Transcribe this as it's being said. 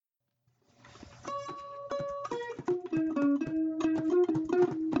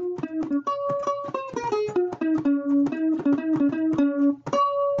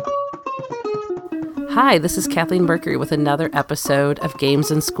Hi, this is Kathleen Mercury with another episode of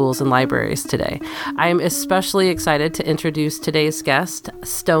Games in Schools and Libraries today. I am especially excited to introduce today's guest,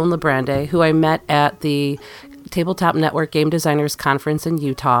 Stone LeBrande, who I met at the Tabletop Network Game Designers Conference in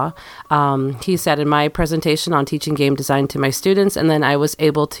Utah. He sat in my presentation on teaching game design to my students, and then I was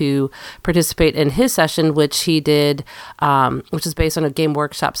able to participate in his session, which he did, which is based on a game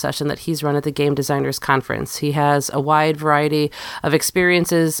workshop session that he's run at the Game Designers Conference. He has a wide variety of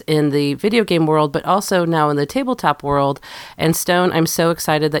experiences in the video game world, but also now in the tabletop world. And Stone, I'm so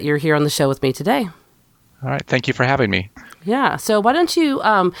excited that you're here on the show with me today. All right. Thank you for having me. Yeah. So why don't you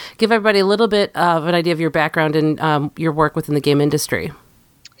give everybody a little bit of an idea of your background and your work within the game industry?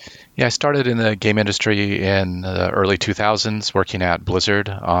 Yeah, I started in the game industry in the early 2000s working at Blizzard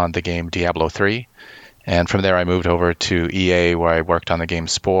on the game Diablo 3. And from there, I moved over to EA, where I worked on the game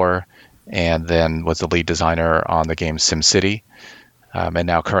Spore, and then was the lead designer on the game SimCity. And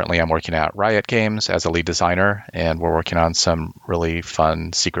now currently I'm working at Riot Games as a lead designer, and we're working on some really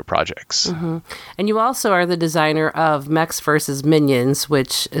fun secret projects. Mm-hmm. And you also are the designer of Mechs vs. Minions,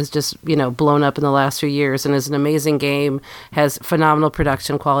 which is just, blown up in the last few years and is an amazing game, has phenomenal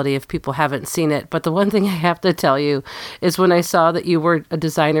production quality if people haven't seen it. But the one thing I have to tell you is when I saw that you were a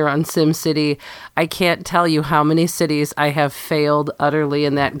designer on SimCity, I can't tell you how many cities I have failed utterly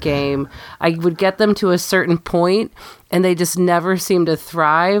in that game. I would get them to a certain point, and they just never seem to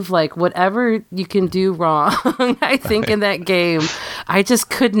thrive. Like, whatever you can do wrong, I think, in that game, I just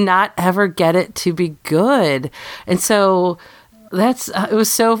could not ever get it to be good. And so it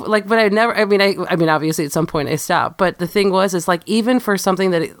was so, like, but I mean, obviously at some point I stopped. But the thing is like, even for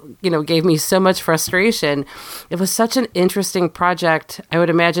something that, gave me so much frustration, it was such an interesting project, I would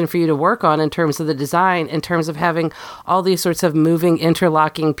imagine, for you to work on in terms of the design, in terms of having all these sorts of moving,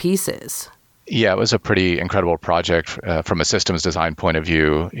 interlocking pieces. Yeah, it was a pretty incredible project from a systems design point of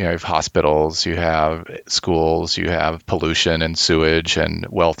view. You have hospitals, you have schools, you have pollution and sewage and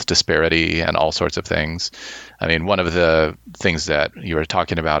wealth disparity and all sorts of things. I mean, one of the things that you were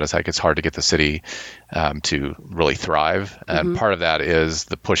talking about is like it's hard to get the city to really thrive. And Mm-hmm. part of that is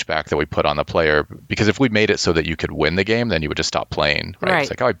the pushback that we put on the player, because if we made it so that you could win the game, then you would just stop playing, right?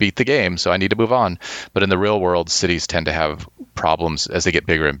 It's like, oh, I beat the game, so I need to move on. But in the real world, cities tend to have problems as they get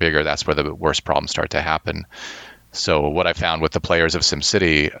bigger and bigger. That's where the worst problems start to happen. So what I found with the players of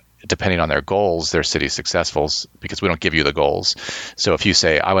SimCity, depending on their goals, their city's successful because we don't give you the goals. So if you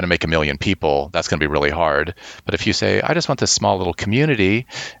say, I want to make 1 million people, that's going to be really hard. But if you say, I just want this small little community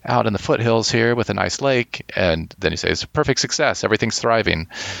out in the foothills here with a nice lake, and then you say, it's a perfect success, everything's thriving.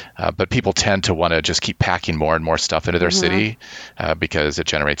 But people tend to want to just keep packing more and more stuff into their Mm-hmm. city because it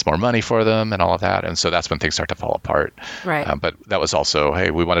generates more money for them and all of that. And so that's when things start to fall apart. Right. But that was also, hey,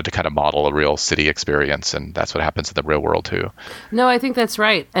 we wanted to kind of model a real city experience, and that's what happens in the real world too. No, I think that's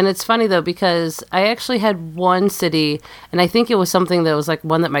right. And it's funny, though, because I actually had one city, and I think it was something that was like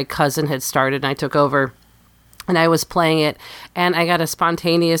one that my cousin had started and I took over. And I was playing it, and I got a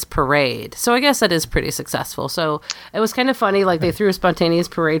spontaneous parade. So I guess that is pretty successful. So it was kind of funny. Like, they threw a spontaneous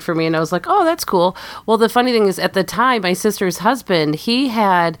parade for me, and I was like, oh, that's cool. Well, the funny thing is, at the time, my sister's husband, he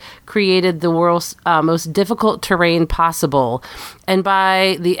had created the world's most difficult terrain possible. And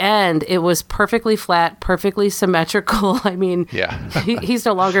by the end, it was perfectly flat, perfectly symmetrical. I mean, Yeah. he's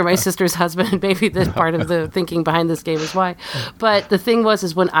no longer my sister's husband. Maybe that's part of the thinking behind this game is why. But the thing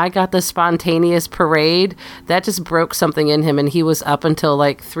is when I got the spontaneous parade, that just broke something in him, and he was up until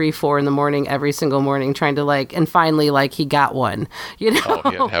like 3-4 in the morning every single morning trying to and finally he got one, Oh, he had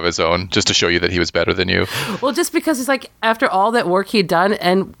to have his own just to show you that he was better than you. Well, just because it's like, after all that work he'd done,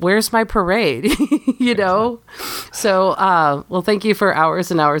 and where's my parade? So well, thank you for hours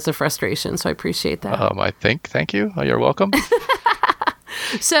and hours of frustration, so I appreciate that. Thank you. You're welcome.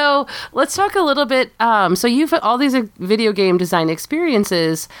 So let's talk a little bit. So you've had all these video game design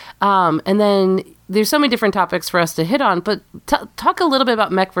experiences, and then there's so many different topics for us to hit on, but talk a little bit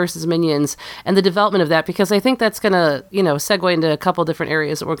about Mech vs. Minions and the development of that, because I think that's going to, segue into a couple different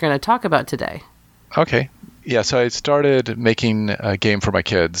areas that we're going to talk about today. Okay. Yeah, so I started making a game for my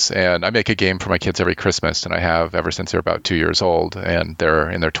kids, and I make a game for my kids every Christmas, and I have ever since they're about 2 years old, and they're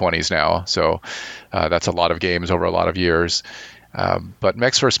in their 20s now. So that's a lot of games over a lot of years. But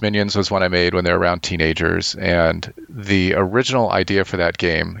Mechs vs. Minions was one I made when they were around teenagers, and the original idea for that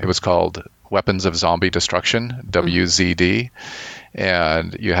game, it was called Weapons of Zombie Destruction, WZD,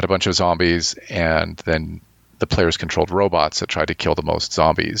 and you had a bunch of zombies, and then the players controlled robots that tried to kill the most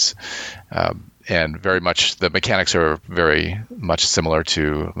zombies. And very much, the mechanics are very much similar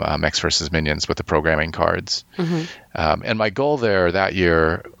to Mechs vs. Minions with the programming cards. Mm-hmm. And my goal there that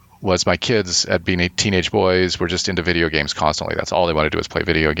year was my kids, at being teenage boys, were just into video games constantly. That's all they wanted to do was play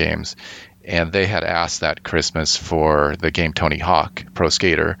video games. and they had asked that Christmas for the game Tony Hawk Pro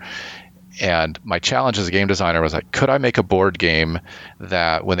Skater. And my challenge as a game designer was like, could I make a board game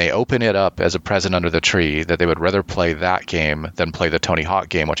that when they open it up as a present under the tree, that they would rather play that game than play the Tony Hawk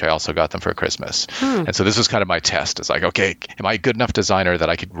game, which I also got them for Christmas. And so this was kind of my test. It's like, okay, am I a good enough designer that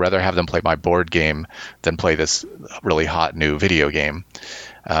I could rather have them play my board game than play this really hot new video game?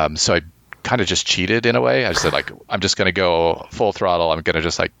 So I kind of just cheated in a way. I said, like, I'm just going to go full throttle. I'm going to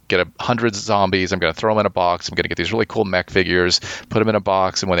just like get 100 zombies. I'm going to throw them in a box. I'm going to get these really cool mech figures, put them in a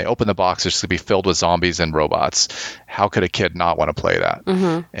box. And when they open the box, it's just going to be filled with zombies and robots. How could a kid not want to play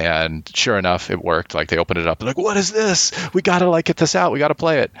that? And sure enough, it worked. Like they opened it up. They're like, what is this? We got to like get this out. We got to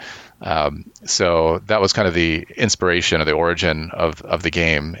play it. So that was kind of the inspiration or the origin of the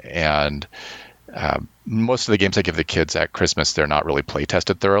game. And most of the games I give the kids at Christmas, they're not really play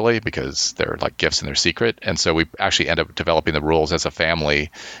tested thoroughly because they're like gifts and they're secret. And so we actually end up developing the rules as a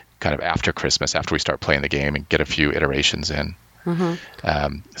family kind of after Christmas, after we start playing the game and get a few iterations in.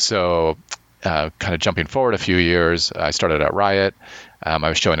 So kind of jumping forward a few years, I started at Riot. I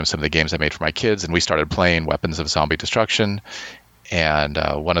was showing them some of the games I made for my kids, and we started playing Weapons of Zombie Destruction. And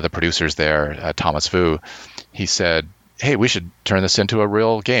one of the producers there, Thomas Vu, he said, hey, we should turn this into a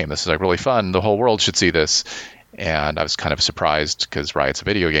real game. This is like really fun. The whole world should see this. And I was kind of surprised because Riot's a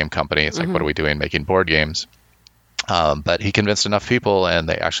video game company. It's like, what are we doing making board games? But he convinced enough people, and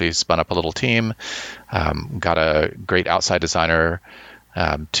they actually spun up a little team, got a great outside designer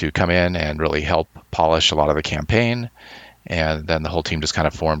to come in and really help polish a lot of the campaign. And then the whole team just kind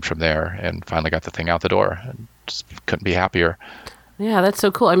of formed from there and finally got the thing out the door. And just couldn't be happier. Yeah, that's so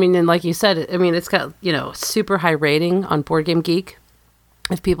cool. I mean, and like you said, I mean, it's got, super high rating on Board Game Geek.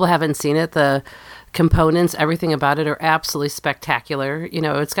 If people haven't seen it, the components, everything about it are absolutely spectacular.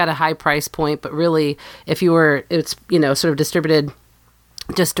 It's got a high price point, but really, it's, sort of distributed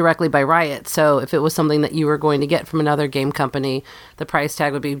just directly by Riot. So if it was something that you were going to get from another game company, the price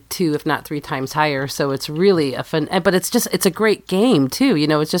tag would be 2, if not 3 times higher. So it's really a fun, but it's a great game too.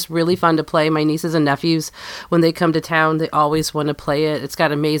 It's just really fun to play. My nieces and nephews, when they come to town, they always want to play it. It's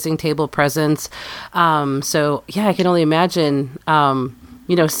got amazing table presence. So yeah, I can only imagine,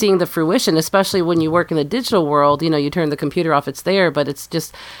 seeing the fruition, especially when you work in the digital world. You turn the computer off, it's there, but it's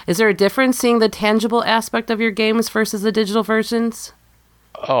just, is there a difference seeing the tangible aspect of your games versus the digital versions?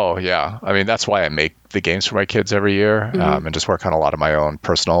 Oh, yeah. I mean, that's why I make the games for my kids every year and just work on a lot of my own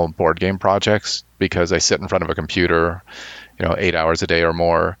personal board game projects, because I sit in front of a computer, 8 hours a day or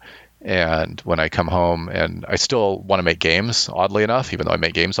more. And when I come home, and I still want to make games, oddly enough, even though I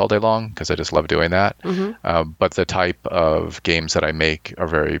make games all day long, because I just love doing that. But the type of games that I make are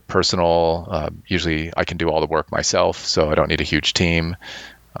very personal. Usually I can do all the work myself, so I don't need a huge team.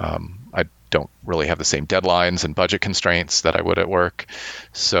 I don't really have the same deadlines and budget constraints that I would at work.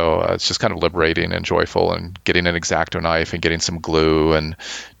 So it's just kind of liberating and joyful, and getting an X-Acto knife and getting some glue and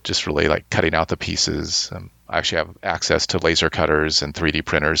just really like cutting out the pieces. I actually have access to laser cutters and 3D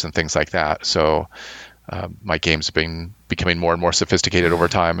printers and things like that. So my games have been becoming more and more sophisticated over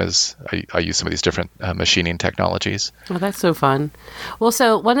time as I use some of these different machining technologies. Oh, that's so fun. Well,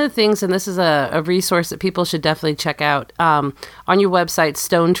 so one of the things, and this is a resource that people should definitely check out, on your website,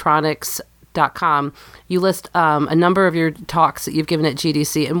 stonetronics.com, you list a number of your talks that you've given at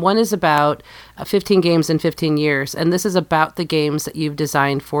GDC, and one is about 15 games in 15 years, and this is about the games that you've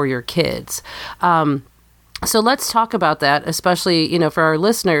designed for your kids. So let's talk about that, especially, for our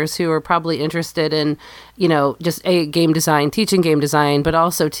listeners who are probably interested in, just game design, teaching game design, but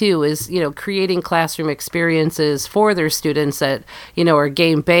also too is, creating classroom experiences for their students that, are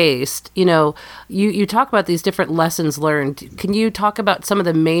game based. You talk about these different lessons learned. Can you talk about some of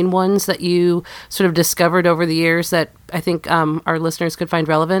the main ones that you sort of discovered over the years that I think our listeners could find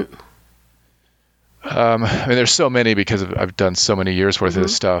relevant? I mean, there's so many because I've done so many years worth of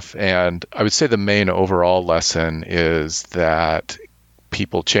this stuff. And I would say the main overall lesson is that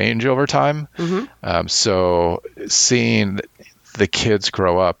people change over time. So seeing the kids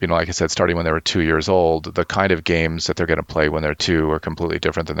grow up, like I said, starting when they were 2 years old, the kind of games that they're going to play when they're 2 are completely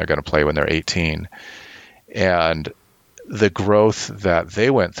different than they're going to play when they're 18. And the growth that they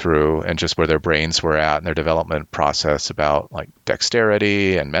went through and just where their brains were at in their development process about like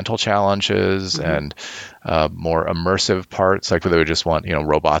dexterity and mental challenges and more immersive parts, like where they would just want,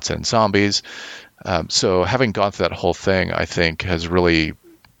 robots and zombies. So having gone through that whole thing, I think has really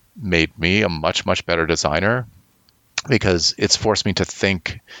made me a much, much better designer, because it's forced me to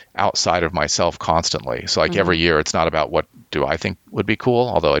think outside of myself constantly. So like every year, it's not about what do I think would be cool,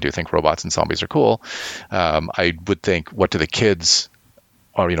 although I do think robots and zombies are cool. I would think, what do the kids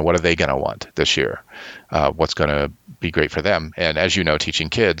or what are they going to want this year? What's going to be great for them? And as you know, teaching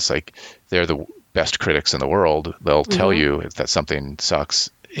kids, like, they're the best critics in the world. They'll tell you that something sucks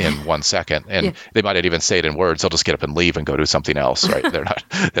in 1 second, and they might not even say it in words. They'll just get up and leave and go do something else, right?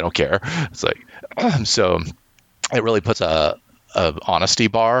 They don't care. It's like, so it really puts a honesty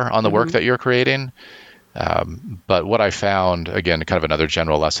bar on the work that you're creating. But what I found, again, kind of another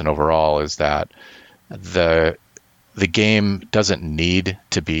general lesson overall, is that the game doesn't need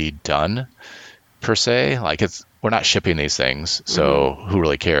to be done per se. Like, we're not shipping these things, so who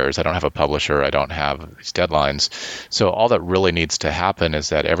really cares? I don't have a publisher. I don't have these deadlines. So all that really needs to happen is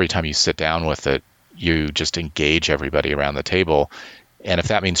that every time you sit down with it, you just engage everybody around the table. And if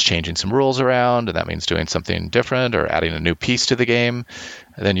that means changing some rules around, and that means doing something different or adding a new piece to the game,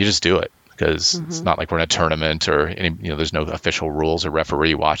 then you just do it. Because it's not like we're in a tournament or there's no official rules or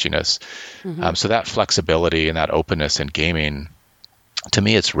referee watching us. So that flexibility and that openness in gaming, to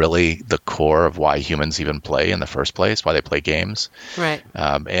me, it's really the core of why humans even play in the first place, why they play games. Right.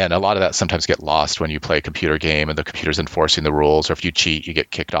 And a lot of that sometimes get lost when you play a computer game and the computer's enforcing the rules, or if you cheat, you get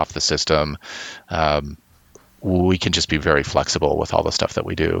kicked off the system. We can just be very flexible with all the stuff that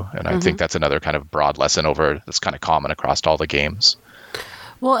we do. And I think that's another kind of broad lesson that's kind of common across all the games.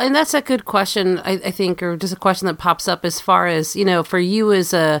 Well, and that's a good question, I think, or just a question that pops up as far as, for you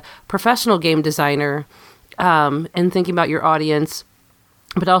as a professional game designer, and thinking about your audience,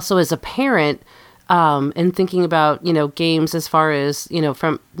 but also as a parent, and thinking about, games as far as,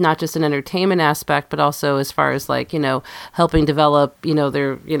 from not just an entertainment aspect, but also as far as like, helping develop,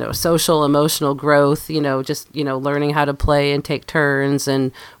 their, social, emotional growth, just, learning how to play and take turns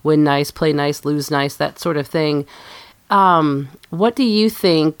and win nice, play nice, lose nice, that sort of thing. What do you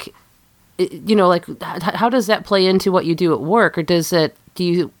think, like, how does that play into what you do at work? Or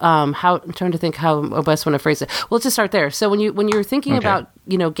I'm trying to think how I best want to phrase it. Well, let's just start there. So when you're thinking about,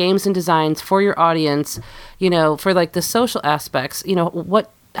 games and designs for your audience, for like the social aspects,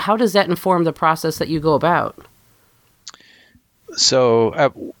 how does that inform the process that you go about? So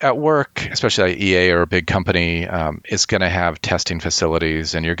at work, especially at EA or a big company, it's going to have testing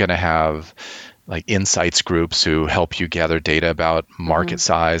facilities, and you're going to have like insights groups who help you gather data about market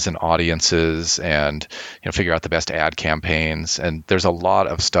size and audiences, and figure out the best ad campaigns. And there's a lot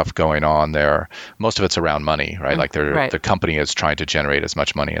of stuff going on there. Most of it's around money, right? Like the company is trying to generate as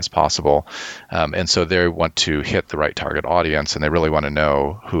much money as possible, and so they want to hit the right target audience, and they really want to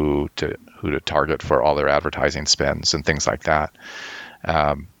know who to target for all their advertising spends and things like that.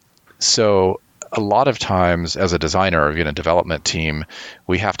 So a lot of times as a designer or a development team,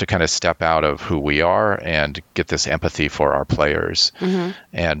 we have to kind of step out of who we are and get this empathy for our players,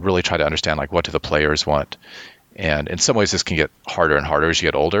 and really try to understand, like, what do the players want? And in some ways this can get harder and harder as you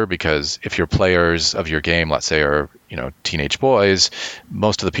get older, because if your players of your game, let's say, are teenage boys,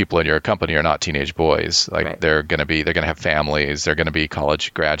 most of the people in your company are not teenage boys. Like, they're going to have families, they're going to be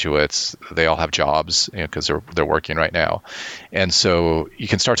college graduates, they all have jobs because they're working right now. And so you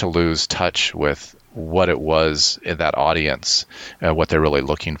can start to lose touch with what it was in that audience, what they're really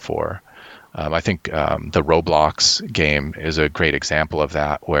looking for. I think the Roblox game is a great example of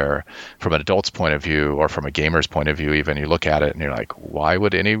that, where from an adult's point of view, or from a gamer's point of view even, you look at it and you're like, why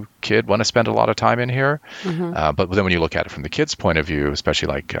would any kid want to spend a lot of time in here? But then when you look at it from the kid's point of view, especially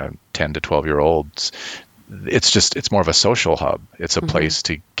like 10 to 12-year-olds, it's more of a social hub. It's a place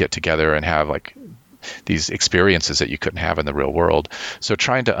to get together and have like these experiences that you couldn't have in the real world. So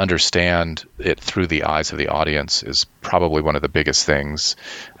trying to understand it through the eyes of the audience is probably one of the biggest things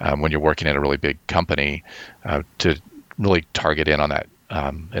when you're working at a really big company, to really target in on that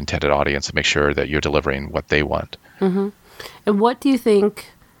intended audience and make sure that you're delivering what they want. And how do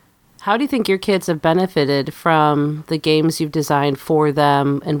you think your kids have benefited from the games you've designed for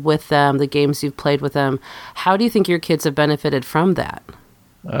them and with them, the games you've played with them? How do you think your kids have benefited from that?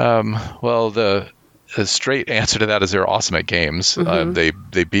 Well, the straight answer to that is they're awesome at games. They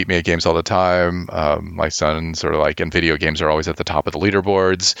beat me at games all the time. My sons are like, in video games, are always at the top of the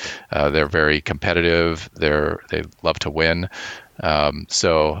leaderboards. They're very competitive. They love to win.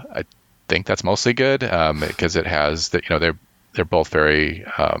 So I think that's mostly good, because it has that, they're both very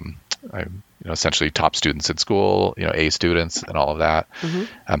essentially top students in school, A students and all of that.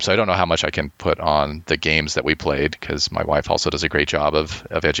 So I don't know how much I can put on the games that we played, because my wife also does a great job of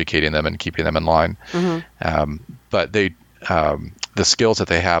educating them and keeping them in line. But the skills that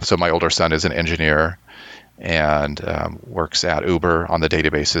they have, so my older son is an engineer and works at Uber on the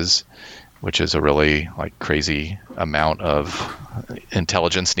databases, which is a really like crazy amount of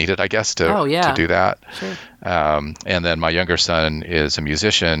intelligence needed, I guess, to do that. Sure. And then my younger son is a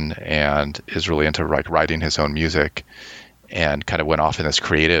musician and is really into like writing his own music. and kind of went off in this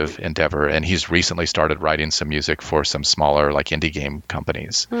creative endeavor. And he's recently started writing some music for some smaller like indie game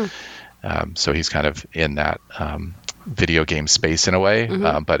companies. So he's kind of in that video game space in a way,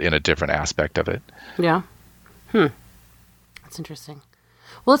 but in a different aspect of it. Yeah. That's interesting.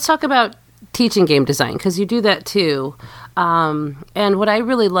 Well, let's talk about teaching game design, because you do that too. And what I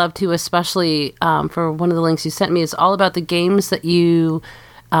really love too, especially for one of the links you sent me, is all about the games that you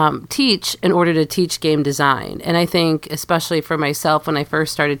teach in order to teach game design. And I think, especially for myself, when I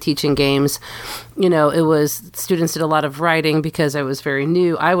first started teaching games, it was students did a lot of writing because I was very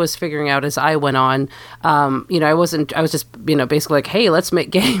new. I was figuring out as I went on. I was just, basically like, hey, let's make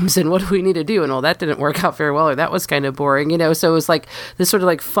games and what do we need to do? And that didn't work out very well, or that was kind of boring, so it was like this sort of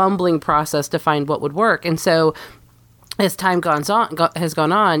like fumbling process to find what would work. And so as time has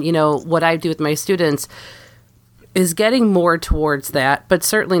gone on, what I do with my students is getting more towards that, but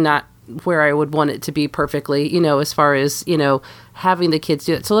certainly not where I would want it to be perfectly, as far as, having the kids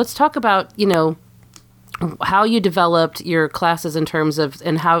do it. So let's talk about, how you developed your classes in terms of,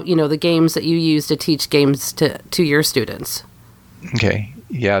 and how, the games that you use to teach games to your students. Okay.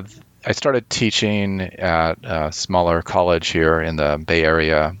 Yeah. I started teaching at a smaller college here in the Bay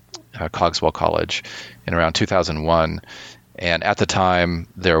Area, Cogswell College, in around 2001. And at the time,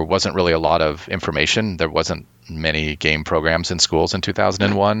 there wasn't really a lot of information. There wasn't many game programs in schools in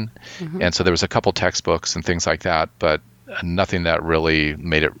 2001. And so there was a couple textbooks and things like that, but nothing that really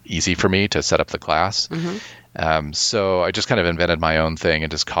made it easy for me to set up the class. So I just kind of invented my own thing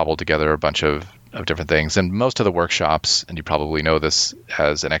and just cobbled together a bunch of different things. And most of the workshops, and you probably know this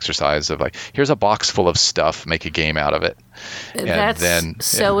as an exercise of like, here's a box full of stuff, make a game out of it. That's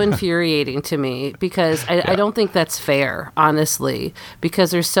so infuriating to me, because I don't think that's fair, honestly,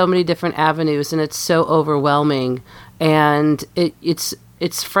 because there's so many different avenues and it's so overwhelming, and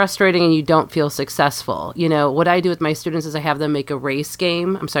it's frustrating and you don't feel successful. What I do with my students is I have them make a race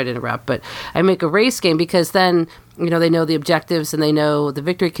game. I'm sorry to interrupt, but I make a race game because then, they know the objectives and they know the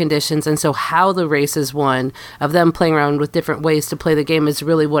victory conditions. And so how the race is won, of them playing around with different ways to play the game, is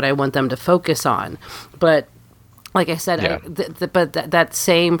really what I want them to focus on. But like I said, that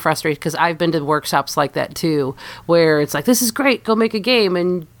same frustration, because I've been to workshops like that too, where it's like, this is great, go make a game.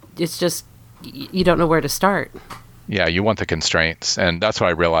 And it's just, you don't know where to start. Yeah, you want the constraints. And that's what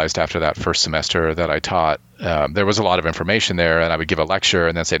I realized after that first semester that I taught. There was a lot of information there, and I would give a lecture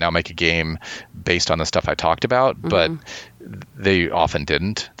and then say, now make a game based on the stuff I talked about. But they often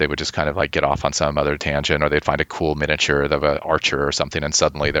didn't. They would just kind of like get off on some other tangent, or they'd find a cool miniature of an archer or something, and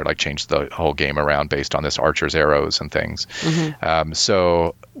suddenly they're like change the whole game around based on this archer's arrows and things.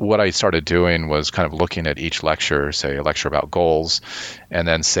 So what I started doing was kind of looking at each lecture, say a lecture about goals, and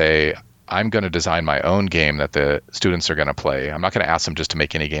then say, I'm going to design my own game that the students are going to play. I'm not going to ask them just to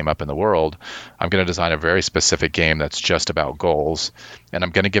make any game up in the world. I'm going to design a very specific game that's just about goals. And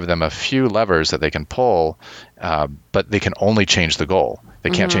I'm going to give them a few levers that they can pull, but they can only change the goal. They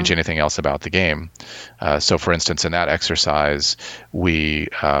can't change anything else about the game. So for instance, in that exercise,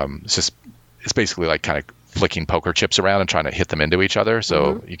 it's basically like kind of flicking poker chips around and trying to hit them into each other.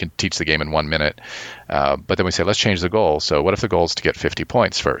 So you can teach the game in 1 minute. But then we say, let's change the goal. So what if the goal is to get 50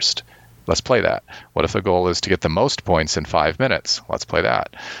 points first? Let's play that. What if the goal is to get the most points in 5 minutes? Let's play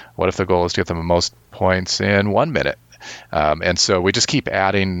that. What if the goal is to get the most points in 1 minute? And so we just keep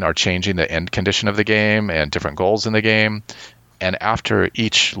adding or changing the end condition of the game and different goals in the game. And after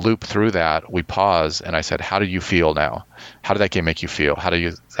each loop through that, we pause and I said, how do you feel now? How did that game make you feel? How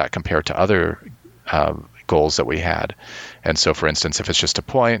does that compare to other goals that we had? And so, for instance, if it's just a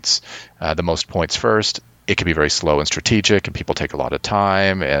points, the most points first, it can be very slow and strategic, and people take a lot of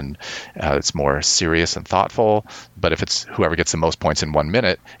time, and it's more serious and thoughtful. But if it's whoever gets the most points in 1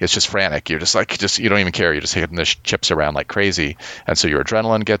 minute, it's just frantic. You're just you don't even care. You're just hitting the chips around like crazy. And so your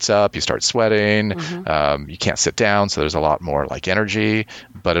adrenaline gets up, you start sweating, you can't sit down. So there's a lot more like energy,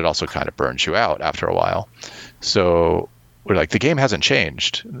 but it also kind of burns you out after a while. So we're like, the game hasn't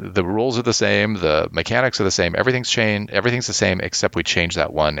changed. The rules are the same. The mechanics are the same. Everything's changed. Everything's the same, except we changed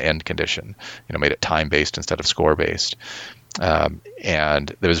that one end condition, made it time-based instead of score-based.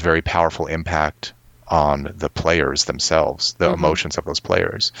 And there was very powerful impact on the players themselves, the emotions of those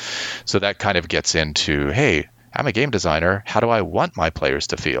players. So that kind of gets into, hey, I'm a game designer. How do I want my players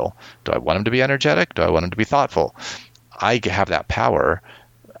to feel? Do I want them to be energetic? Do I want them to be thoughtful? I have that power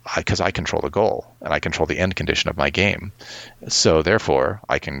because I control the goal and I control the end condition of my game. So therefore,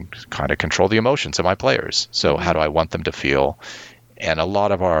 I can kind of control the emotions of my players. So how do I want them to feel? And a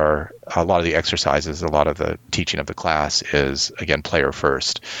lot of the exercises, a lot of the teaching of the class is, again, player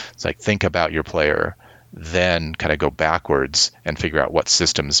first. It's like, think about your player, then kind of go backwards and figure out what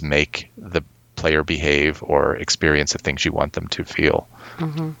systems make the player behave or experience the things you want them to feel.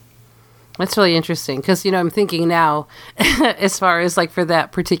 That's really interesting because, I'm thinking now as far as like for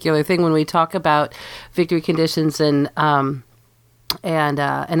that particular thing, when we talk about victory conditions and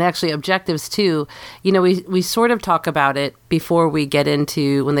actually objectives too, we sort of talk about it before we get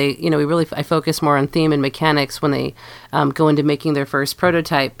into when they, I focus more on theme and mechanics when they go into making their first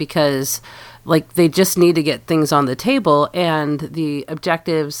prototype, because like they just need to get things on the table, and the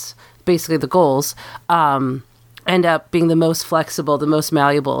objectives, basically the goals, end up being the most flexible, the most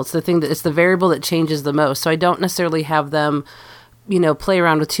malleable. It's the variable that changes the most. So I don't necessarily have them, play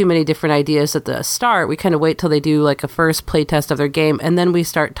around with too many different ideas at the start. We kind of wait till they do like a first play test of their game, and then we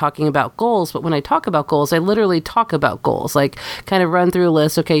start talking about goals. But when I talk about goals, I literally talk about goals, like kind of run through a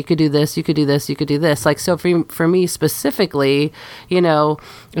list. Okay, you could do this, you could do this, you could do this. Like, so for me specifically,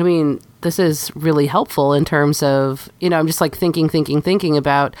 this is really helpful in terms of, I'm just like thinking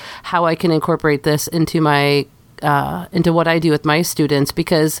about how I can incorporate this into my into what I do with my students,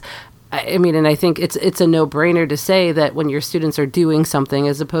 because and I think it's a no-brainer to say that when your students are doing something,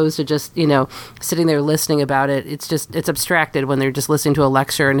 as opposed to just, sitting there listening about it, it's abstracted when they're just listening to a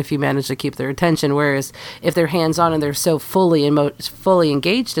lecture, and if you manage to keep their attention. Whereas if they're hands-on and they're so fully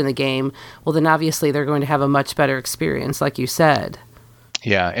engaged in the game, well, then obviously they're going to have a much better experience, like you said.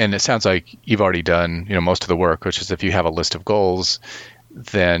 Yeah, and it sounds like you've already done, most of the work, which is if you have a list of goals,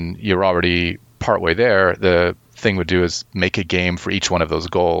 then you're already partway there. The thing would do is make a game for each one of those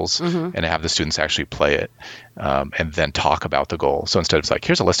goals and have the students actually play it, and then talk about the goal. So instead of like,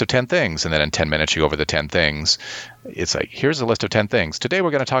 here's a list of 10 things, and then in 10 minutes you go over the 10 things, it's like, here's a list of 10 things. Today we're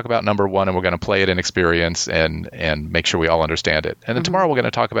going to talk about number 1, and we're going to play it in experience and make sure we all understand it. And then tomorrow we're going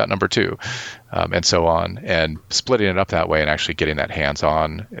to talk about number 2, and so on. And splitting it up that way and actually getting that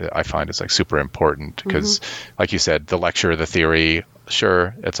hands-on, I find is like super important, because like you said, the lecture, the theory,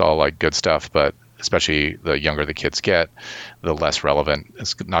 sure, it's all like good stuff, but especially the younger the kids get, the less relevant.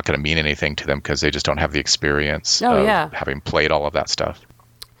 It's not going to mean anything to them because they just don't have the experience of having played all of that stuff.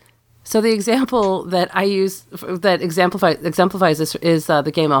 So the example that I use that exemplifies this is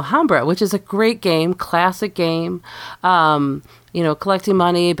the game Alhambra, which is a great game, classic game, collecting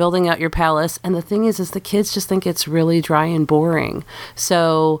money, building out your palace. And the thing is the kids just think it's really dry and boring.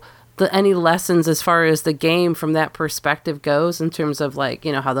 So any lessons as far as the game from that perspective goes, in terms of like,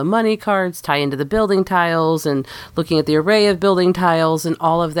 how the money cards tie into the building tiles and looking at the array of building tiles and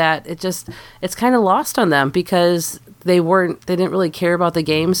all of that, it's kind of lost on them because they didn't really care about the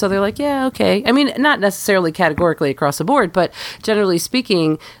game. So they're like, yeah, okay. I mean, not necessarily categorically across the board, but generally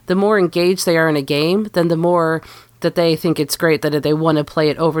speaking, the more engaged they are in a game, then the more that they think it's great, that they want to play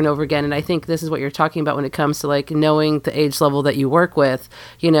it over and over again. And I think this is what you're talking about when it comes to like knowing the age level that you work with.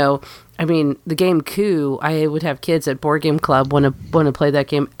 The game Coup, I would have kids at Board Game Club want to play that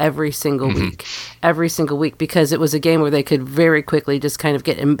game every single week, because it was a game where they could very quickly just kind of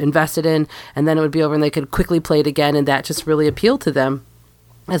get invested in, and then it would be over and they could quickly play it again, and that just really appealed to them,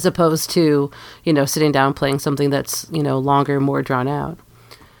 as opposed to, sitting down playing something that's, longer, more drawn out.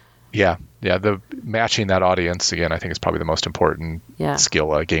 Yeah. The matching that audience, again, I think is probably the most important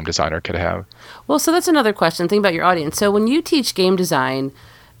skill a game designer could have. Well, so that's another question. Think about your audience. So when you teach game design,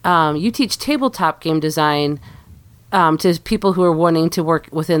 you teach tabletop game design to people who are wanting to work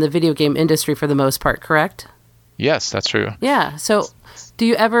within the video game industry for the most part, correct? Yes, that's true. Yeah. So do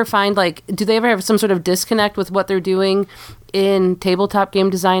you ever find do they ever have some sort of disconnect with what they're doing in tabletop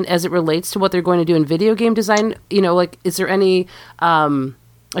game design as it relates to what they're going to do in video game design? Is there any...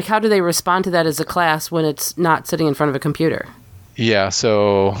 how do they respond to that as a class when it's not sitting in front of a computer? Yeah,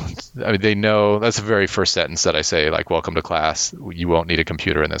 so they know that's the very first sentence that I say, like, welcome to class. You won't need a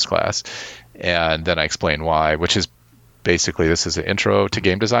computer in this class. And then I explain why, which is basically this is an intro to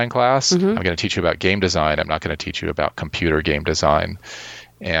game design class. I'm going to teach you about game design. I'm not going to teach you about computer game design.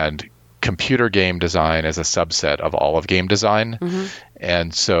 And computer game design is a subset of all of game design.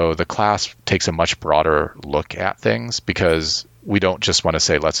 And so the class takes a much broader look at things, because we don't just want to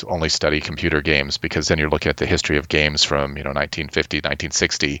say, let's only study computer games, because then you're looking at the history of games from 1950,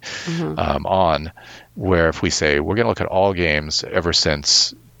 1960 on, where if we say we're going to look at all games ever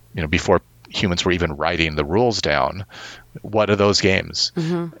since, before humans were even writing the rules down, what are those games?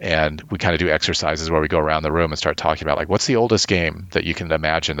 And we kind of do exercises where we go around the room and start talking about, like, what's the oldest game that you can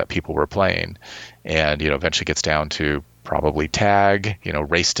imagine that people were playing? And, eventually gets down to probably tag,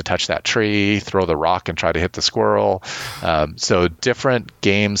 race to touch that tree, throw the rock and try to hit the squirrel. So different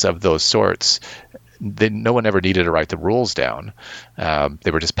games of those sorts no one ever needed to write the rules down.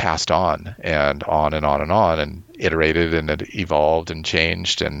 They were just passed on and on and on and on, and iterated, and it evolved and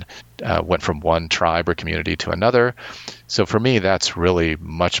changed, and went from one tribe or community to another. So for me, that's really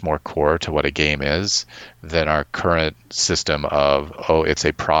much more core to what a game is than our current system of, it's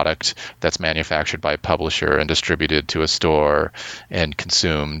a product that's manufactured by a publisher and distributed to a store and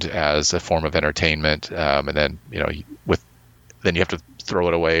consumed as a form of entertainment, and then then you have to throw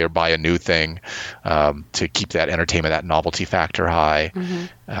it away or buy a new thing to keep that entertainment, that novelty factor high.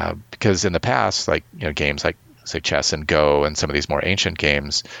 Because in the past, games like, say, chess and Go and some of these more ancient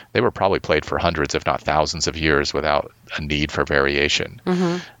games, they were probably played for hundreds, if not thousands of years without a need for variation.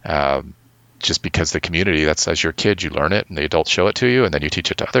 Just because the community, that's, as your kid, you learn it and the adults show it to you and then you teach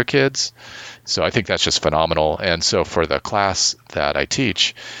it to other kids. So I think that's just phenomenal. And so for the class that I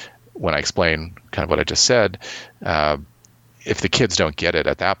teach, when I explain kind of what I just said, if the kids don't get it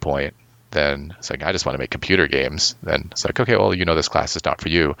at that point, then it's like, I just want to make computer games. Then it's like, okay, well, this class is not for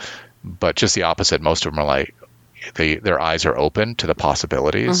you. But just the opposite, most of them are like, their eyes are open to the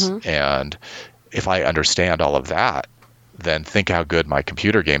possibilities. And if I understand all of that, then think how good my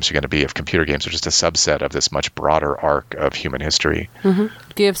computer games are going to be if computer games are just a subset of this much broader arc of human history. Do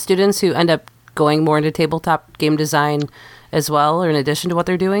you have students who end up going more into tabletop game design as well, or in addition to what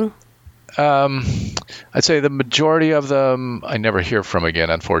they're doing? I'd say the majority of them I never hear from again,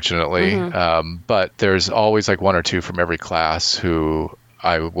 unfortunately. But there's always one or two from every class who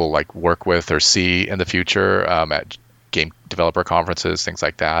I will work with or see in the future at game developer conferences, things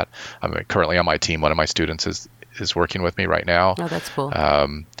like that. I'm currently on my team. One of my students is working with me right now. Oh, that's cool.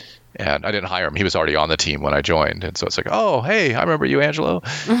 And I didn't hire him. He was already on the team when I joined. And so it's like, oh, hey, I remember you, Angelo.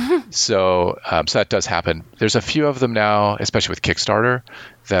 So that does happen. There's a few of them now, especially with Kickstarter,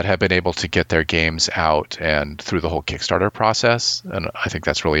 that have been able to get their games out and through the whole Kickstarter process. And I think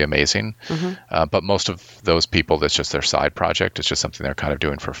that's really amazing. But most of those people, that's just their side project. It's just something they're kind of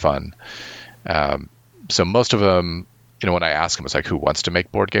doing for fun. So most of them, when I ask them, it's like, who wants to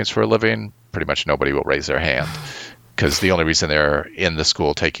make board games for a living? Pretty much nobody will raise their hand. Because the only reason they're in the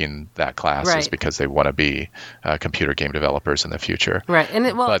school taking that class is because they want to be computer game developers in the future. Right.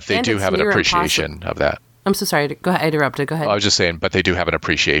 But they do have an appreciation of that. I'm so sorry. Go ahead. I interrupted. Go ahead. I was just saying, but they do have an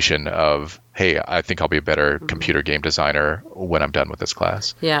appreciation of, hey, I think I'll be a better computer game designer when I'm done with this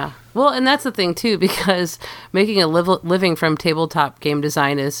class. Yeah. Well, and that's the thing, too, because making a living from tabletop game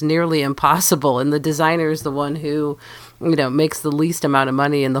design is nearly impossible. And the designer is the one who, makes the least amount of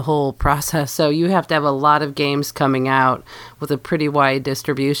money in the whole process. So you have to have a lot of games coming out with a pretty wide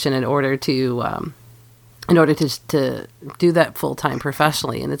distribution in order to do that full-time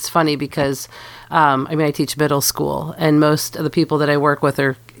professionally. And it's funny because, I teach middle school, and most of the people that I work with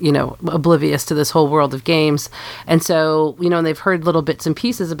are, oblivious to this whole world of games. And so, and they've heard little bits and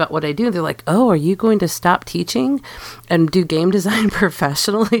pieces about what I do. They're like, oh, are you going to stop teaching and do game design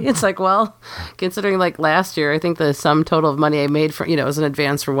professionally? It's like, well, considering last year, I think the sum total of money I made for, as an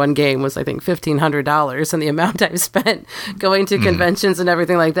advance for one game was, I think, $1,500. And the amount I've spent going to conventions and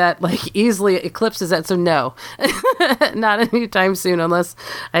everything like that, easily eclipses that. So no, not anytime soon, unless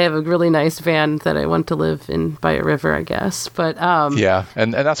I have a really nice van that I want to live in by a river, I guess. But yeah,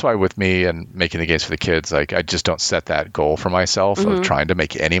 and that's why with me and making the games for the kids, I just don't set that goal for myself of trying to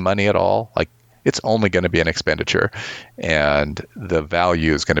make any money at all. It's only going to be an expenditure, and the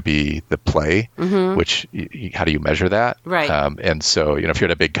value is going to be the play, which how do you measure that? Right. And so, if you're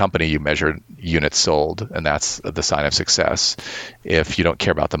at a big company, you measure units sold, and that's the sign of success. If you don't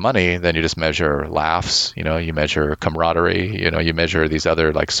care about the money, then you just measure laughs, you measure camaraderie, you measure these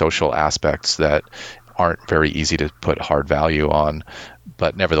other social aspects that aren't very easy to put hard value on.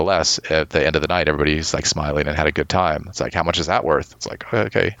 But nevertheless, at the end of the night, everybody's smiling and had a good time. It's like, how much is that worth? It's like,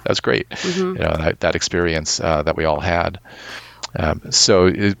 okay, that's great. That experience that we all had. So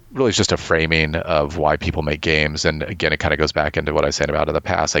it really is just a framing of why people make games. And again, it kind of goes back into what I said about in the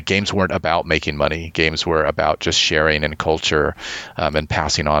past. Games weren't about making money. Games were about just sharing in culture and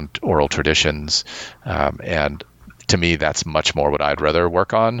passing on oral traditions. And to me, that's much more what I'd rather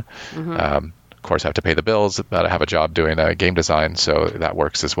work on. Of course, I have to pay the bills, but I have a job doing game design, so that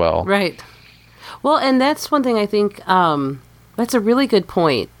works as well. Right. Well, and that's one thing I think that's a really good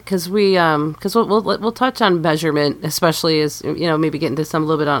point, because we'll touch on measurement, especially as maybe get into some a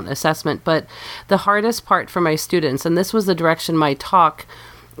little bit on assessment. But the hardest part for my students, and this was the direction my talk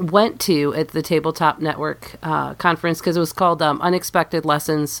went to at the Tabletop Network conference, because it was called Unexpected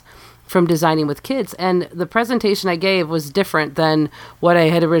Lessons from Designing with Kids. And the presentation I gave was different than what I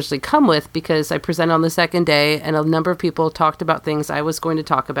had originally come with, because I presented on the second day and a number of people talked about things I was going to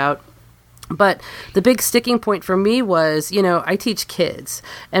talk about. But the big sticking point for me was, I teach kids.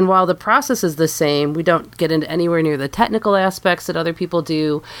 And while the process is the same, we don't get into anywhere near the technical aspects that other people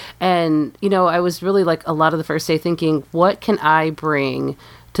do. And, I was really like a lot of the first day thinking, what can I bring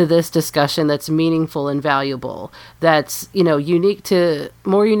to this discussion that's meaningful and valuable, that's, more unique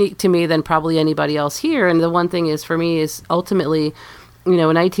to me than probably anybody else here. And the one thing is for me is ultimately,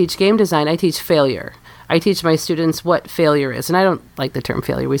 when I teach game design, I teach failure. I teach my students what failure is. And I don't like the term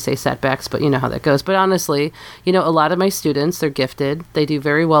failure. We say setbacks, but you know how that goes. But honestly, a lot of my students, they're gifted. They do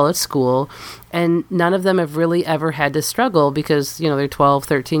very well at school. And none of them have really ever had to struggle because, they're 12,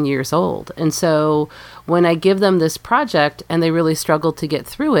 13 years old. And so when I give them this project and they really struggle to get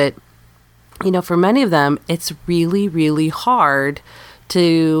through it, for many of them, it's really, really hard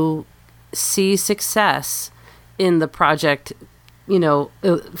to see success in the project,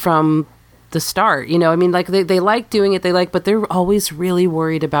 from the start. They like doing it, but they're always really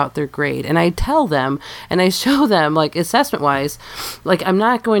worried about their grade. And I tell them and I show them, like, assessment wise, like, I'm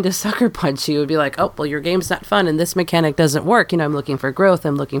not going to sucker punch you and be like, oh, well, your game's not fun and this mechanic doesn't work. I'm looking for growth.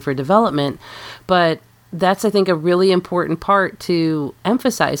 I'm looking for development. But that's, I think, a really important part to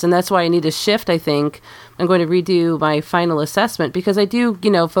emphasize. And that's why I need to shift. I think I'm going to redo my final assessment because I do,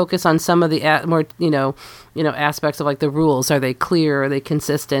 focus on some of the more, aspects of like the rules. Are they clear? Are they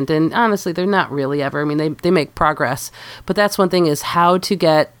consistent? And honestly, they're not really ever. I mean, they make progress. But that's one thing, is how to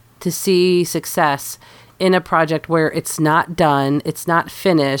get to see success in a project where it's not done, it's not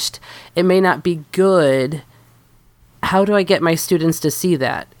finished, it may not be good. How do I get my students to see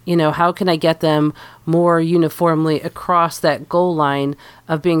that? How can I get them more uniformly across that goal line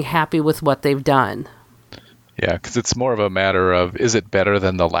of being happy with what they've done? Yeah, because it's more of a matter of, is it better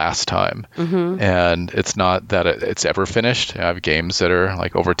than the last time? Mm-hmm. And it's not that it's ever finished. I have games that are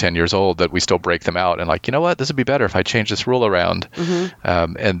like over 10 years old that we still break them out and like, you know what, this would be better if I change this rule around.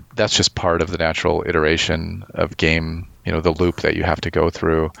 Mm-hmm. And that's just part of the natural iteration of game, the loop that you have to go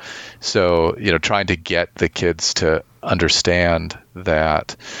through. So, trying to get the kids to understand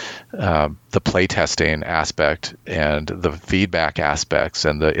that the playtesting aspect and the feedback aspects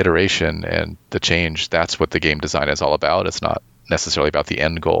and the iteration and the change, that's what the game design is all about. It's not necessarily about the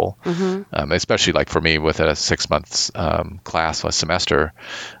end goal. Mm-hmm. Especially like for me with a 6 months class, a semester,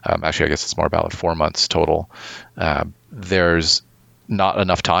 actually I guess it's more about 4 months total. There's not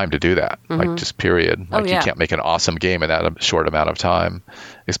enough time to do that, mm-hmm. like just period. Like you can't make an awesome game in that short amount of time,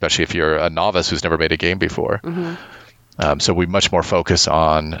 especially if you're a novice who's never made a game before. Mm-hmm. So we much more focus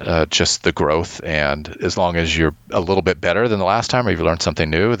on just the growth, and as long as you're a little bit better than the last time or you've learned something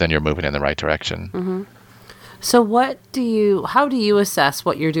new, then you're moving in the right direction. Mm-hmm. So how do you assess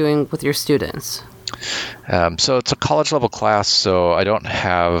what you're doing with your students? So it's a college level class, so I don't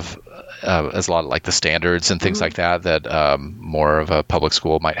have as a lot of like the standards and things mm-hmm. like that more of a public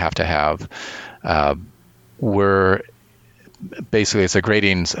school might have to have. We're basically,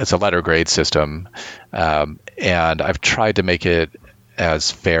 it's a letter grade system, and I've tried to make it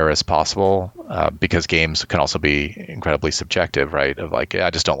as fair as possible because games can also be incredibly subjective, right? Of like, I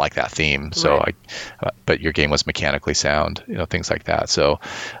just don't like that theme, so right. But your game was mechanically sound, things like that. So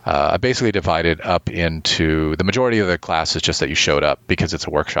I basically divided up into, the majority of the class is just that you showed up because it's a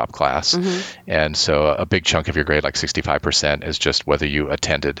workshop class, mm-hmm. and so a big chunk of your grade, like 65%, is just whether you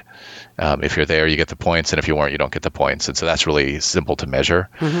attended. If you're there, you get the points, and if you weren't, you don't get the points. And so that's really simple to measure.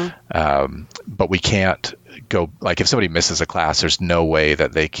 Mm-hmm. But we can't go, like if somebody misses a class, there's no way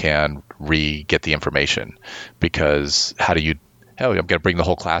that they can get the information, because I'm going to bring the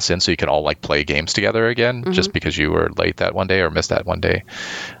whole class in so you can all like play games together again, mm-hmm. just because you were late that one day or missed that one day.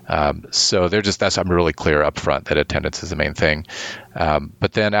 So I'm really clear up front that attendance is the main thing.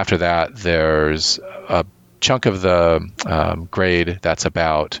 But then after that, there's a chunk of the grade that's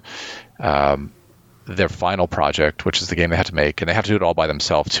about their final project, which is the game they have to make, and they have to do it all by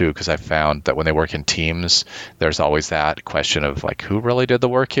themselves too, because I found that when they work in teams, there's always that question of like, who really did the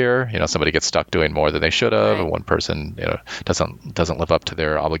work here? Somebody gets stuck doing more than they should have, right. And one person doesn't live up to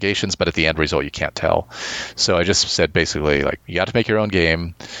their obligations, but at the end result you can't tell. So I just said basically, like, you got to make your own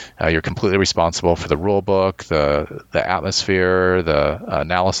game. You're completely responsible for the rule book, the atmosphere, the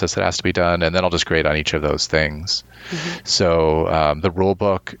analysis that has to be done, and then I'll just grade on each of those things. Mm-hmm. So the rule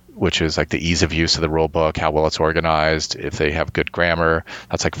book, which is like the ease of use of the rule book, how well it's organized, if they have good grammar,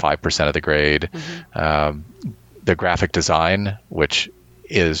 that's like 5% of the grade. Mm-hmm. The graphic design, which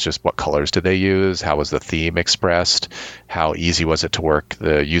is just what colors did they use, how was the theme expressed, how easy was it to work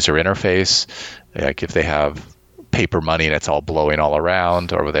the user interface, like if they have paper money and it's all blowing all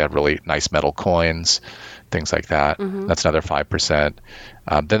around, or they have really nice metal coins, things like that. Mm-hmm. That's another 5%.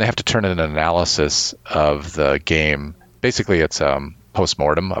 Then they have to turn in an analysis of the game. Basically, it's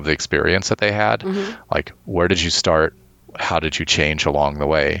postmortem of the experience that they had. Like, where did you start? How did you change along the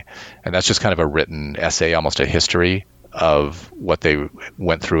way? And that's just kind of a written essay, almost a history of what they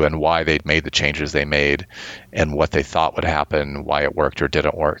went through and why they made the changes they made and what they thought would happen, why it worked or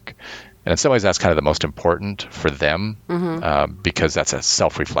didn't work. And in some ways, that's kind of the most important for them, because that's a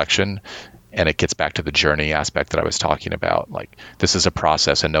self-reflection, and it gets back to the journey aspect that I was talking about. Like, this is a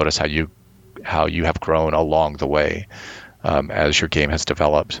process, and notice how you have grown along the way as your game has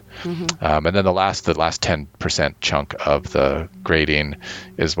developed. And then the last 10% chunk of the grading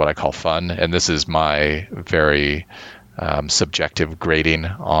is what I call fun, and this is my very subjective grading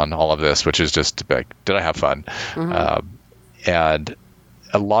on all of this, which is just like, did I have fun? And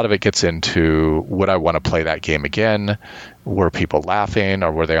a lot of it gets into, would I want to play that game again? Were people laughing,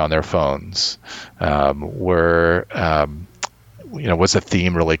 or were they on their phones? Was the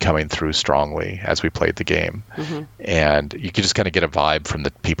theme really coming through strongly as we played the game? And you could just kind of get a vibe from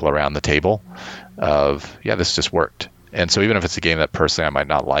the people around the table of, yeah, this just worked. And so even if it's a game that personally I might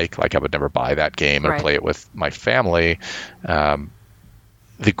not like I would never buy that game or play it with my family,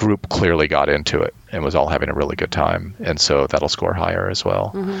 the group clearly got into it and was all having a really good time. And so that'll score higher as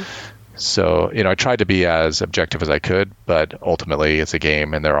well. So, I tried to be as objective as I could, but ultimately it's a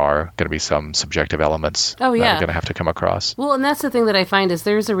game and there are going to be some subjective elements that are going to have to come across. Well, and that's the thing that I find is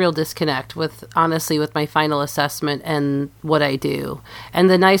there's a real disconnect with my final assessment and what I do. And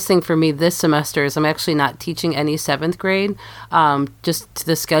the nice thing for me this semester is I'm actually not teaching any 7th grade, just to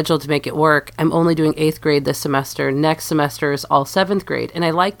the schedule to make it work. I'm only doing 8th grade this semester. Next semester is all 7th grade. And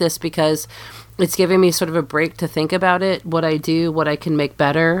I like this because it's giving me sort of a break to think about it, what I do, what I can make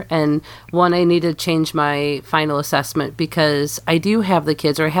better. And one, I need to change my final assessment because I do have the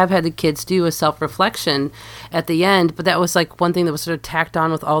kids, or I have had the kids do a self-reflection at the end, but that was like one thing that was sort of tacked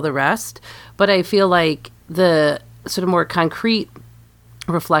on with all the rest. But I feel like the sort of more concrete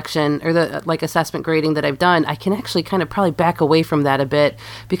reflection or the assessment grading that I've done, I can actually kind of probably back away from that a bit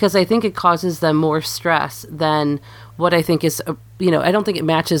because I think it causes them more stress than what I think is, I don't think it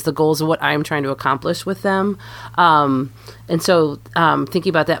matches the goals of what I'm trying to accomplish with them. And so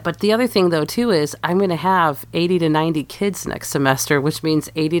thinking about that. But the other thing, though, too, is I'm going to have 80 to 90 kids next semester, which means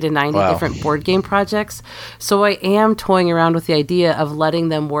 80 to 90 different board game projects. So I am toying around with the idea of letting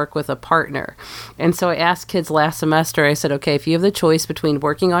them work with a partner. And so I asked kids last semester, I said, okay, if you have the choice between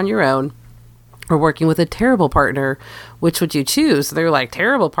working on your own or working with a terrible partner, which would you choose? They're like,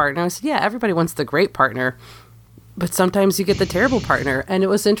 terrible partner. I said, yeah, everybody wants the great partner. But sometimes you get the terrible partner. And it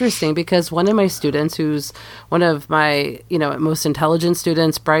was interesting because one of my students, who's one of my, most intelligent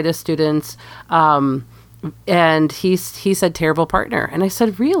students, brightest students, and he said terrible partner. And I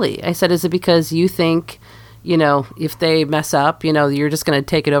said, really? I said, is it because you think, if they mess up, you're just going to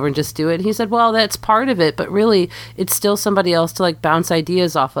take it over and just do it? And he said, well, that's part of it, but really it's still somebody else to bounce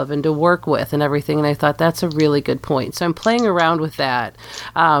ideas off of and to work with and everything. And I thought that's a really good point. So I'm playing around with that.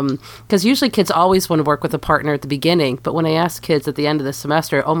 Because usually kids always want to work with a partner at the beginning. But when I asked kids at the end of the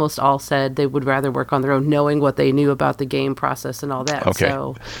semester, almost all said they would rather work on their own, knowing what they knew about the game process and all that. Okay.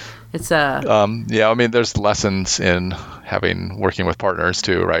 So it's there's lessons in working with partners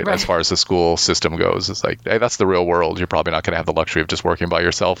too, right? As far as the school system goes, it's like, hey, that's the real world. You're probably not going to have the luxury of just working by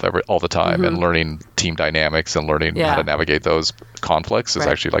yourself all the time, and learning team dynamics and learning how to navigate those conflicts is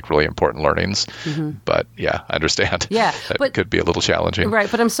actually really important learnings. But I understand. Yeah, that could be a little challenging. Right,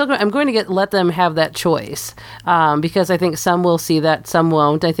 but I'm going to let them have that choice because I think some will see that, some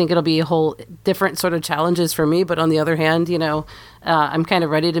won't. I think it'll be a whole different sort of challenges for me. But on the other hand, I'm kind of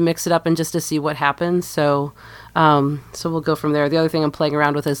ready to mix it up and just to see what happens. So we'll go from there. The other thing I'm playing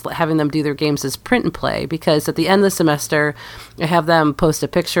around with is having them do their games as print and play, because at the end of the semester, I have them post a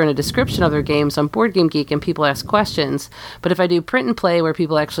picture and a description of their games on Board Game Geek and people ask questions. But if I do print and play where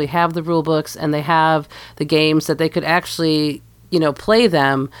people actually have the rule books and they have the games that they could actually, play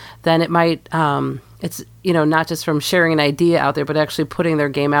them, then it might, it's, not just from sharing an idea out there, but actually putting their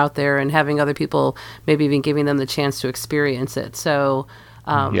game out there and having other people maybe even giving them the chance to experience it. So,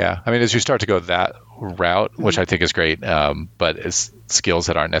 as you start to go that route, which I think is great, but it's skills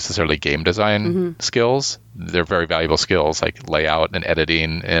that aren't necessarily game design skills. They're very valuable skills like layout and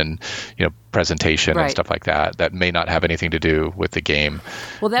editing and presentation and stuff like that may not have anything to do with the game.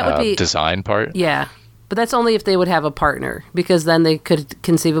 Well, that would be design part. Yeah. But that's only if they would have a partner, because then they could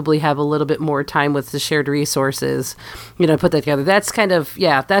conceivably have a little bit more time with the shared resources, put that together. That's kind of,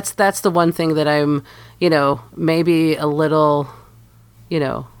 that's the one thing that I'm, maybe a little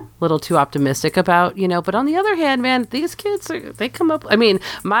too optimistic about, but on the other hand, man, these kids, they come up,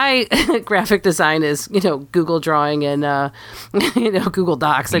 my graphic design is, Google Drawing and, Google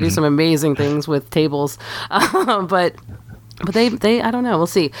Docs. I do some amazing things with tables. But But they, I don't know. We'll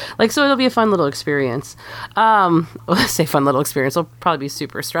see. Like, so it'll be a fun little experience. I say fun little experience. It'll probably be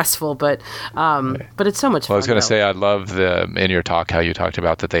super stressful, but it's so much fun. Well, I was going to say, I love in your talk, how you talked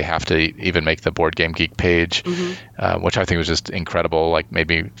about that they have to even make the Board Game Geek page, which I think was just incredible. Like, made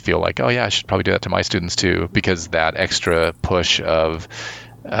me feel like, oh yeah, I should probably do that to my students too, because that extra push of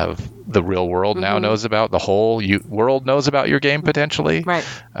the real world now knows about, the whole world knows about your game potentially. Right.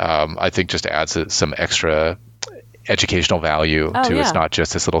 I think just adds some extra educational value to It's not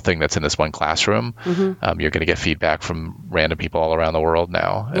just this little thing that's in this one classroom. You're going to get feedback from random people all around the world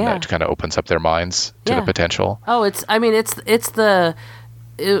now, and that kind of opens up their minds to the potential. Oh,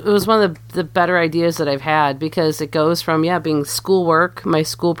 it was one of the better ideas that I've had, because it goes from being schoolwork, my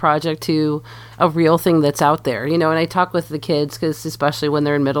school project, to a real thing that's out there, and I talk with the kids, because especially when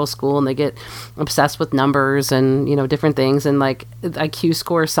they're in middle school and they get obsessed with numbers and different things, and like IQ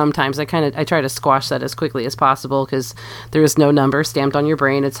scores, sometimes I try to squash that as quickly as possible, because there is no number stamped on your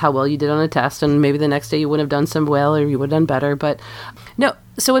brain. It's how well you did on a test, and maybe the next day you wouldn't have done some well, or you would have done better. But no,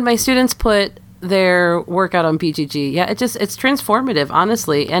 so when my students put their workout on BGG, it's transformative,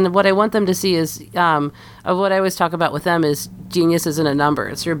 honestly. And what I want them to see is, of what I always talk about with them, is genius isn't a number.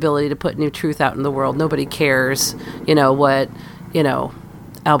 It's your ability to put new truth out in the world. Nobody cares, what,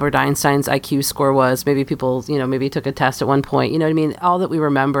 Albert Einstein's IQ score was. Maybe people, maybe took a test at one point. You know what I mean? All that we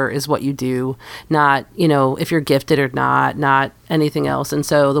remember is what you do, not, if you're gifted or not anything else. And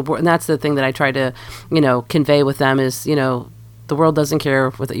so and that's the thing that I try to, convey with them is, the world doesn't care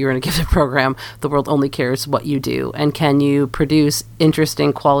whether you're in a gifted program. The world only cares what you do. And can you produce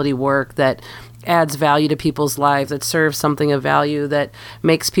interesting quality work that adds value to people's lives, that serves something of value, that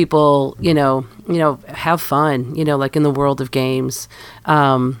makes people, have fun, like in the world of games.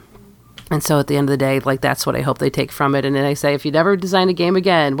 And so at the end of the day, like, that's what I hope they take from it. And then I say, if you never design a game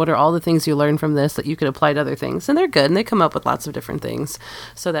again, what are all the things you learned from this that you could apply to other things? And they're good, and they come up with lots of different things.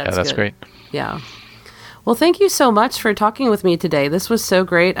 So that's good. Great. Yeah. Well, thank you so much for talking with me today. This was so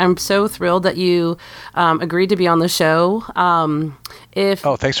great. I'm so thrilled that you agreed to be on the show.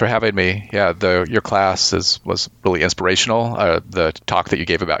 Thanks for having me. Yeah, your class was really inspirational, the talk that you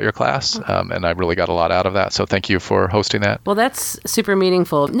gave about your class, and I really got a lot out of that. So thank you for hosting that. Well, that's super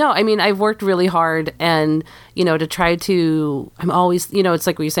meaningful. No, I mean, I've worked really hard, and, to try to, I'm always, it's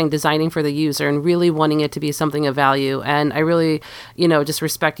like what you're saying, designing for the user and really wanting it to be something of value. And I really, just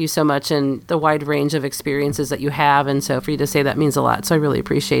respect you so much and the wide range of experiences that you have. And so for you to say that means a lot. So I really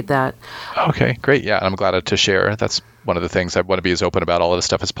appreciate that. Okay, great. Yeah, I'm glad to share. That's one of the things. I want to be as open about all of this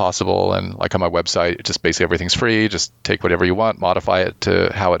stuff as possible. And like on my website, just basically everything's free. Just take whatever you want, modify it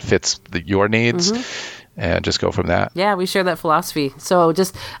to how it fits your needs. And just go from that. Yeah, we share that philosophy. So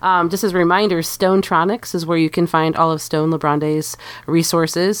just as a reminder, Stonetronics is where you can find all of Stone LeBronde's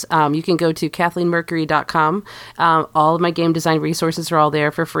resources. You can go to KathleenMercury.com. All of my game design resources are all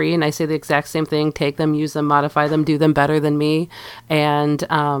there for free. And I say the exact same thing. Take them, use them, modify them, do them better than me. And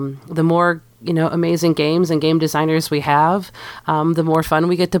the more amazing games and game designers we have, the more fun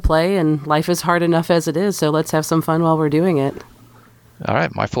we get to play. And life is hard enough as it is. So let's have some fun while we're doing it. All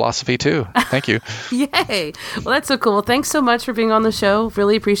right. My philosophy too. Thank you. Yay. Well, that's so cool. Thanks so much for being on the show.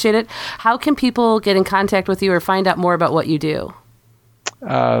 Really appreciate it. How can people get in contact with you or find out more about what you do?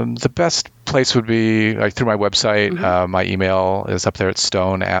 The best place would be through my website. My email is up there at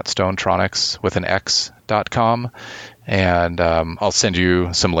stone@stonetronics with an X.com. And I'll send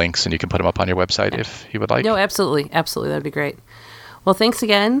you some links and you can put them up on your website if you would like. No, absolutely. Absolutely. That'd be great. Well, thanks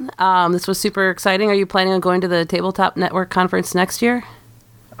again. This was super exciting. Are you planning on going to the Tabletop Network Conference next year?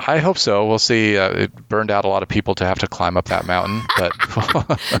 I hope so. We'll see. It burned out a lot of people to have to climb up that mountain, but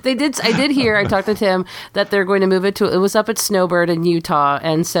I did hear, I talked to Tim, that they're going to move it was up at Snowbird in Utah.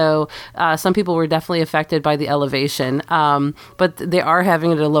 And so some people were definitely affected by the elevation. But they are having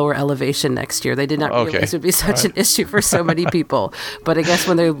it at a lower elevation next year. They did not realize it would be such an issue for so many people. But I guess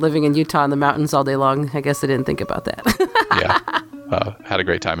when they're living in Utah in the mountains all day long, I guess they didn't think about that. Yeah. Had a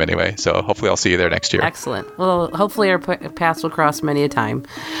great time anyway. So hopefully I'll see you there next year. Excellent. Well, hopefully our paths will cross many a time.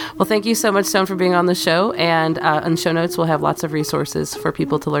 Well, thank you so much, Stone, for being on the show. And in show notes, we'll have lots of resources for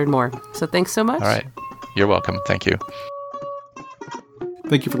people to learn more. So thanks so much. All right. You're welcome. Thank you.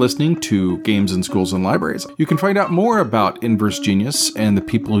 Thank you for listening to Games in Schools and Libraries. You can find out more about Inverse Genius and the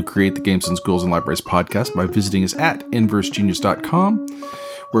people who create the Games in Schools and Libraries podcast by visiting us at inversegenius.com.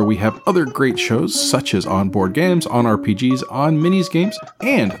 where we have other great shows such as On Board Games, On RPGs, On Minis Games,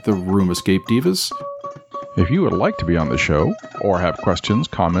 and The Room Escape Divas. If you would like to be on the show, or have questions,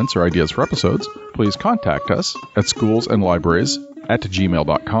 comments, or ideas for episodes, please contact us at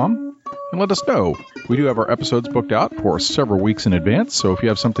schoolsandlibraries@gmail.com and let us know. We do have our episodes booked out for several weeks in advance, so if you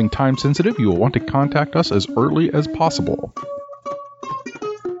have something time sensitive, you will want to contact us as early as possible.